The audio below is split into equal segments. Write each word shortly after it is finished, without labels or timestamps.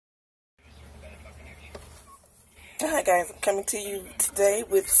Hi guys, I'm coming to you today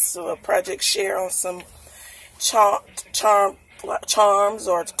with a project share on some charms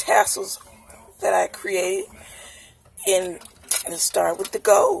or tassels that I created. And let's start with the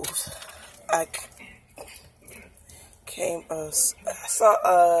gold. I saw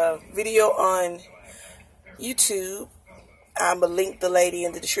a video on YouTube. I'm gonna link the lady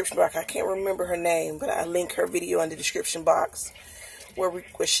in the description box. I can't remember her name, but I link her video in the description box where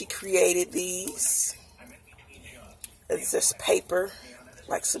she created these. It's just paper,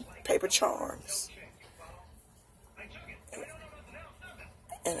 like some paper charms,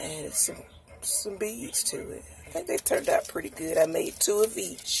 and added some beads to it. I think they turned out pretty good. I made 2 of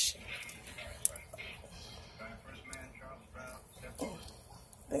each. I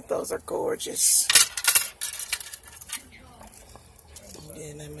think those are gorgeous.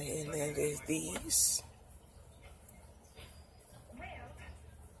 And then there's these.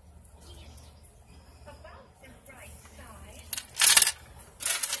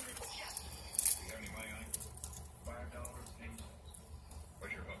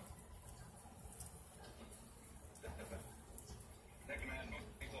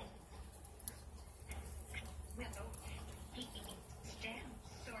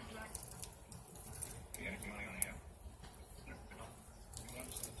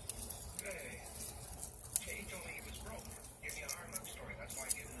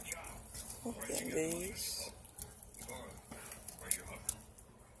 And these.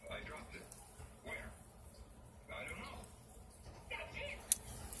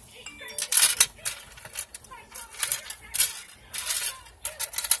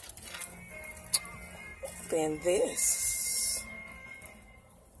 Then this.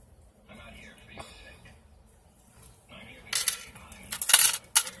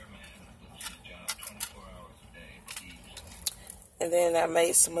 And then I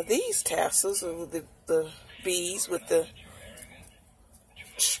made some of these tassels with the beads with the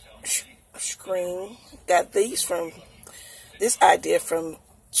screen. Got this idea from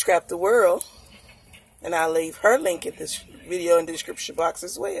Scrapdaworld, and I'll leave her link in this video in the description box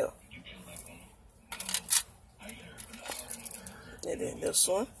as well. And then this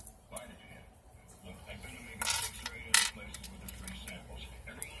one.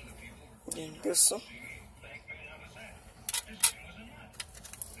 And then this one.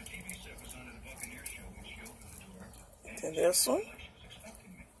 And this one.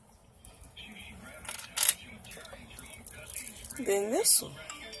 Then this one.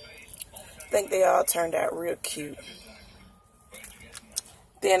 I think they all turned out real cute.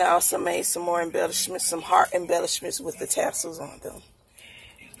 Then I also made some more embellishments, some heart embellishments with the tassels on them.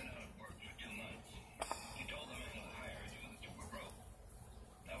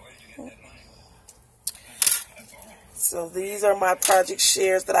 So these are my project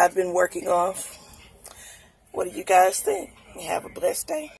shares that I've been working on. What do you guys think? Have a blessed day.